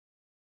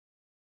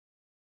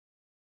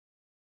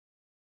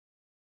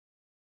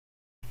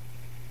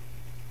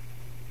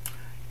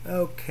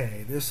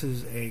Okay, this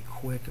is a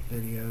quick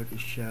video to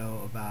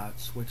show about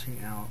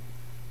switching out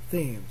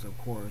themes. Of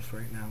course,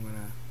 right now I'm going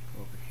to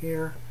go over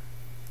here,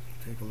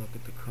 take a look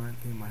at the current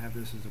theme I have.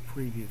 This is a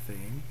preview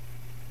theme,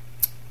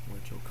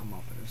 which will come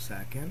up in a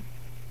second.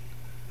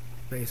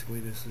 Basically,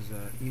 this is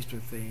an Easter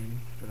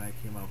theme that I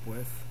came up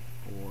with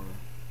for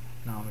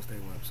Namaste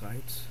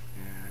websites,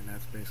 and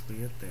that's basically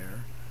it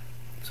there.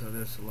 So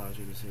this allows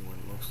you to see what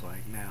it looks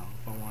like. Now,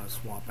 if I want to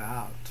swap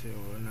out to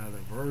another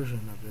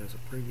version of this, a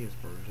previous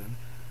version,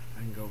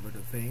 I can go over to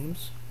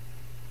themes,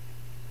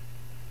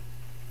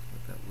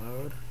 let that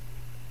load.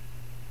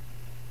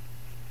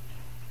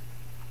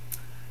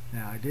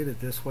 Now I did it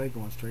this way,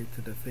 going straight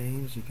to the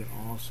themes. You can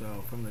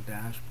also, from the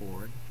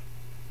dashboard,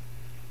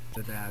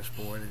 and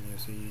you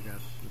see you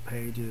got the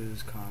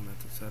pages,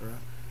 comments, etc.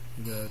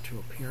 You go to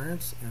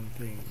appearance and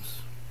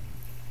themes.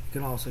 You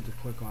can also just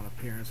click on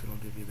appearance and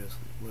it'll give you this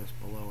list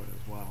below it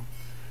as well.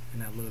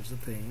 And that loads the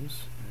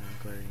themes. And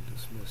I'll go ahead and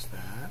dismiss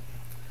that.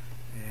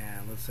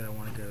 And let's say I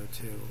want to go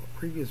to a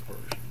previous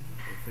version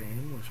of the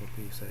theme, which will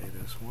be, say,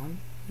 this one.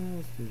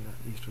 Let's do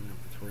Easter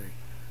number 3.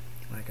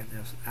 And I can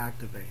just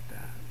activate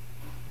that.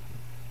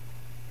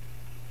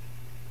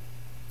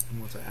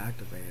 And once I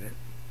activate it,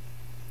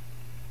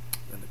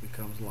 then it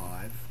becomes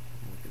live.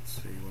 And we can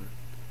see what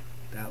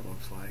that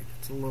looks like.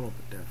 It's a little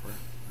bit different.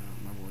 I don't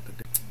remember what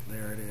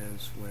there it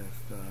is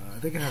with, I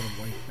think it had a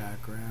white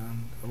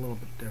background, a little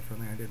bit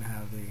differently. I didn't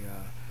have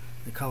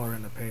the color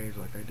in the page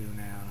like I do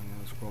now. And I'm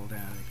going to scroll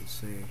down, you can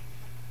see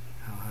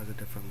how it has a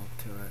different look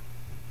to it.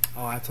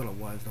 Oh, that's what it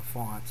was, the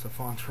fonts. The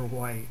fonts were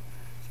white,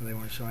 so they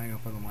weren't showing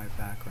up on the white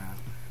background.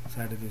 So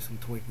I had to do some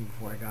tweaking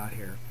before I got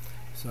here.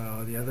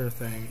 So the other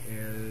thing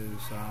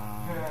is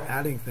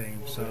adding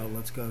themes. So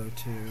let's go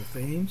to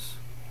themes.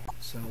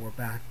 So we're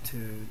back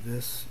to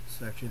this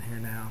section here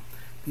now.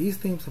 These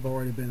themes have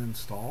already been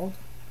installed,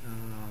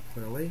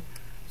 clearly.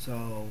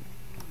 So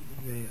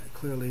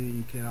clearly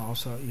you can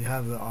also, you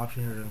have the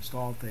option here to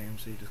install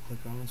themes. So you just click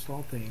on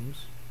install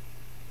themes.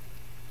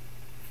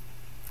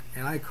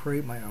 And I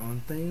create my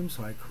own themes,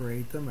 so I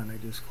create them and I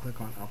just click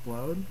on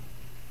upload.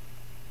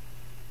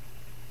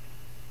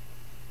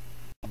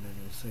 And then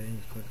you'll see, you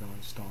click on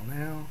install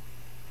now.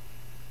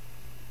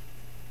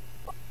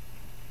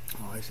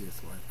 Oh, I see, it's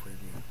the live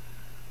preview.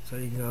 So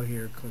you can go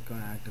here, click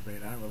on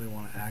activate. I don't really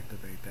want to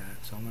activate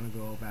that, so I'm going to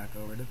go back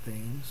over to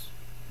themes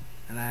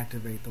and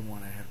activate the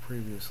one I had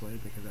previously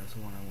because that's the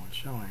one I want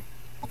showing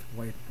with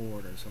white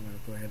border. So I'm going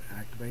to go ahead and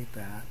activate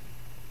that.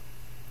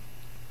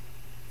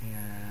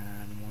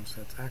 And once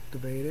that's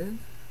activated,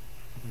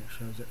 it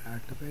shows it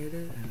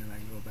activated, and then I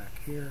can go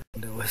back here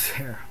and it was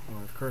there,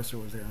 or the cursor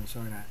was there and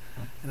showing that.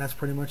 And that's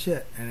pretty much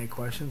it. Any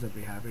questions, I'd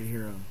be happy to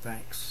hear them.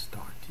 Thanks.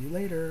 Talk to you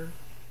later.